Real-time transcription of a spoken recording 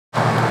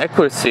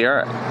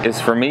EQUUSIR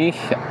ist für mich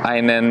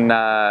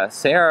eine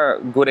sehr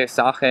gute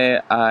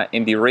Sache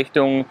in die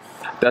Richtung,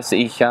 dass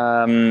ich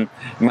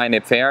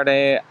meine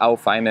Pferde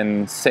auf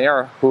einen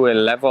sehr hohen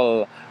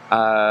Level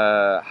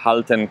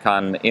halten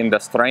kann. In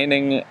das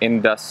Training,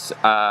 in das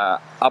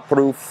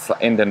Abruf,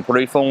 in den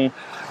Prüfungen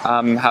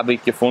habe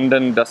ich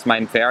gefunden, dass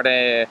meine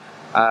Pferde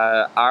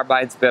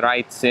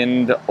arbeitsbereit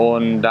sind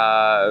und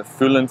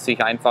fühlen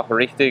sich einfach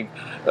richtig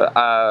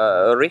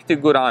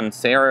gut an,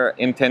 sehr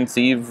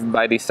intensiv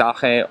bei der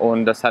Sache,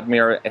 und das hat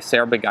mir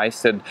sehr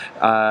begeistert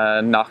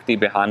nach der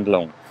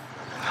Behandlung.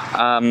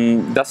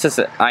 Das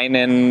ist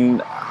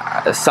eine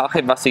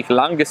Sache, was ich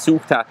lange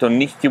gesucht hatte und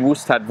nicht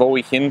gewusst hat, wo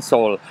ich hin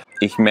soll.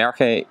 Ich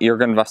merke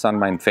irgendwas an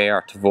meinem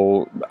Pferd,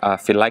 wo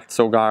vielleicht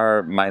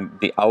sogar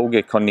die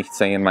Augen kann nicht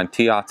sehen, mein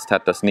Tierarzt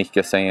hat das nicht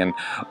gesehen.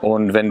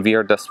 Und wenn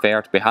wir das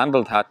Pferd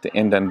behandelt hat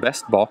in den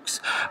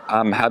Best-Box,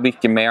 habe ich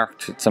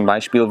gemerkt, zum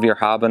Beispiel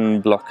wir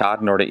haben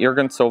Blockaden oder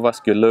irgend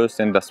sowas gelöst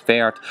in das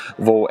Pferd,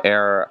 wo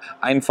er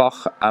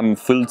einfach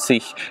fühlt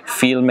sich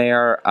viel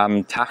mehr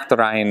Takt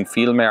rein,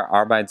 viel mehr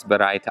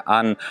arbeitsbereit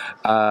an,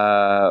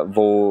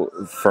 wo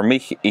für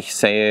mich, ich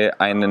sehe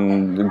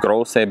eine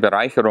große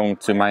Bereicherung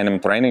zu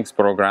meinem Trainingsprogramm,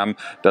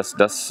 dass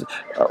das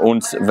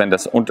uns, wenn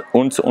das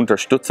uns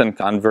unterstützen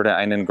kann, würde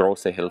eine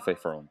große Hilfe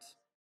für uns.